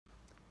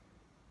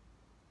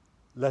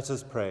Let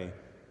us pray.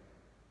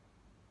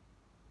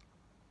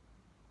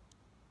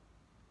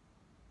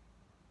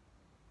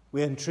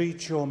 We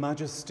entreat your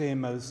majesty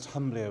most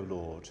humbly, O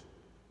Lord,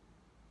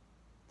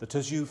 that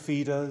as you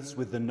feed us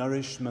with the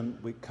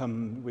nourishment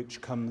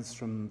which comes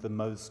from the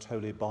most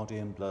holy body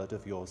and blood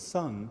of your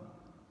Son,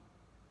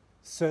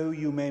 so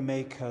you may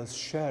make us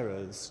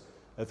sharers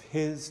of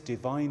his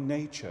divine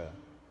nature,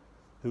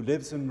 who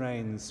lives and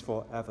reigns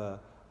for ever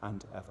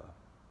and ever.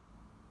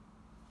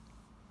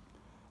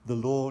 The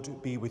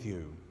Lord be with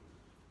you.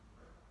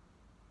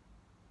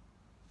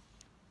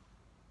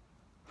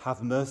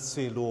 Have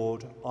mercy,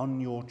 Lord, on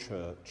your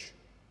church,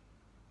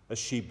 as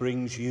she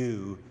brings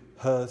you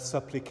her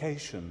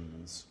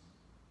supplications.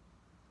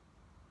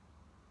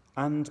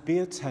 And be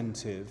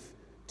attentive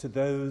to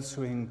those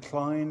who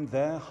incline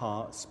their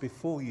hearts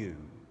before you.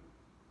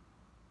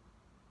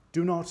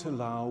 Do not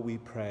allow, we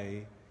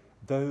pray,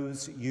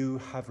 those you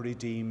have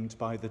redeemed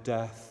by the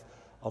death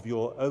of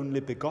your only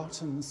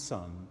begotten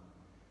Son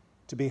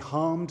to be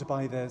harmed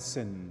by their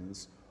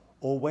sins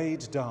or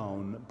weighed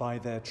down by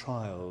their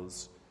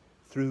trials,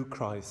 through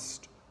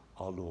Christ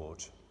our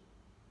Lord.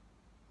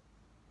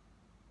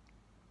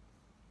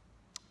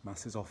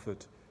 Mass is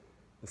offered,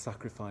 the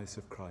sacrifice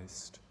of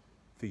Christ,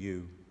 for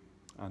you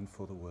and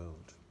for the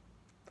world.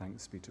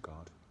 Thanks be to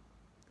God.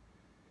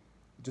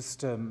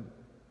 Just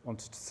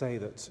wanted to say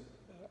that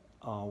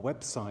our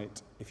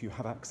website, if you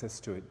have access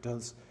to it,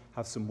 does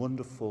have some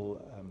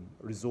wonderful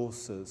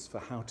resources for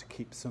how to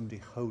keep Sunday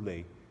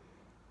holy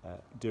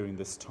during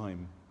this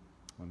time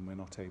when we're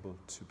not able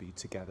to be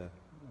together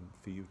and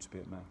for you to be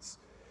at Mass.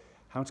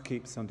 How to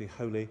keep Sunday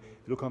holy. If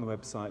you look on the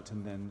website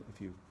and then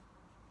if you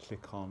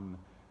click on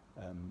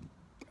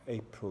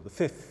April the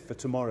 5th for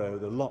tomorrow,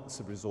 there are lots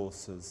of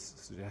resources,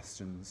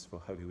 suggestions for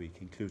Holy Week,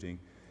 including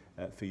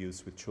for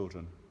use with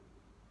children.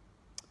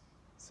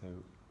 So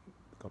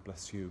God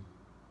bless you.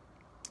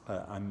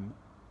 I'm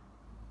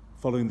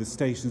following the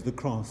Stations of the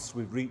Cross.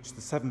 We've reached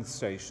the 7th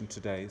station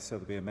today, so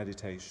there'll be a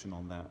meditation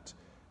on that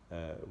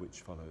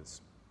which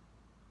follows.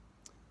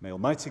 May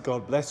Almighty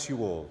God bless you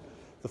all,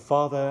 the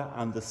Father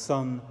and the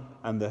Son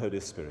and the Holy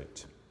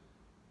Spirit.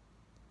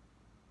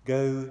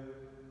 Go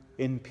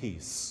in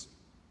peace.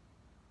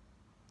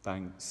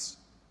 Thanks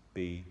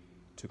be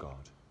to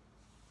God.